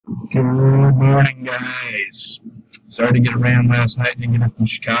Good morning, guys. Sorry to get it ran last night. Didn't get it from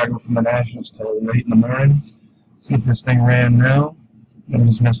Chicago from the Nationals till late in the morning. Let's get this thing ran now. I'm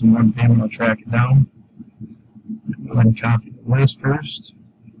just missing one payment. I'll track it down. Go ahead and copy the list first.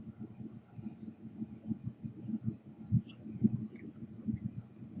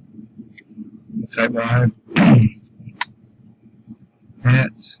 Type live.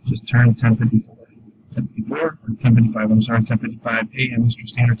 At just turned 10:54. 10:54 or 10:55. I'm sorry, 10:55 a.m. Eastern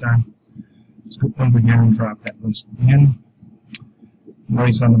Standard Time. Let's go over here and drop that list again.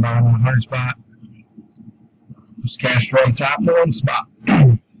 Race on the bottom, 100 spot. Just cash on top, no one spot.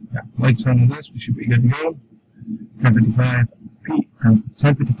 Got lights on the list. We should be good to go.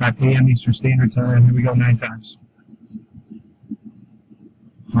 10:55 a.m. Eastern Standard Time. Here we go, 9 times.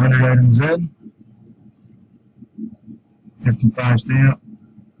 100 items in. 55 stamp.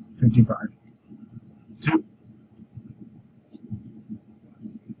 55. 2.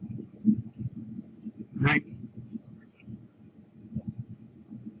 3.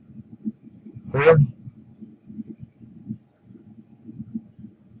 4.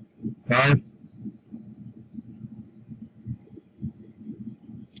 5.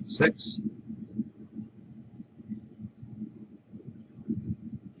 6.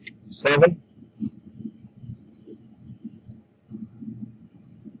 7.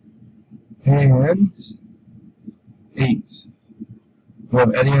 And 8. We'll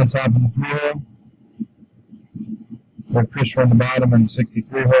have Eddie on top of the 3 hole. We have Christopher on the bottom on the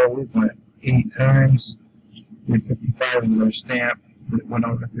 63 hole. We went 8 times. We had 55 in our stamp, but it went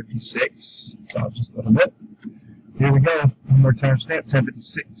over to 56. So just a little bit. Here we go. One more time stamp.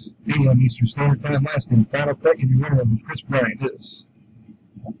 10:56 a.m. Eastern Standard Time. Last name, final pick, and your winner will be Chris Bryant. Is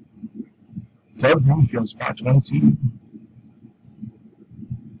Doug Broomfield, spot 22.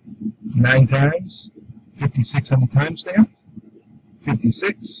 9 times. 56 on the timestamp.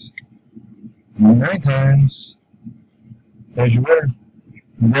 56. 9 times. There's your winner.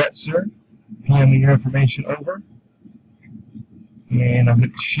 Congrats, sir. PM me your information over. And I'll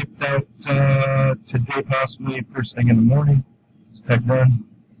get it shipped out today, possibly first thing in the morning. It's tech run.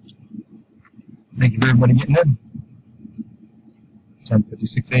 Thank you for everybody getting in.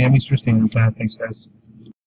 10:56 a.m. Eastern Standard Time. Thanks, guys.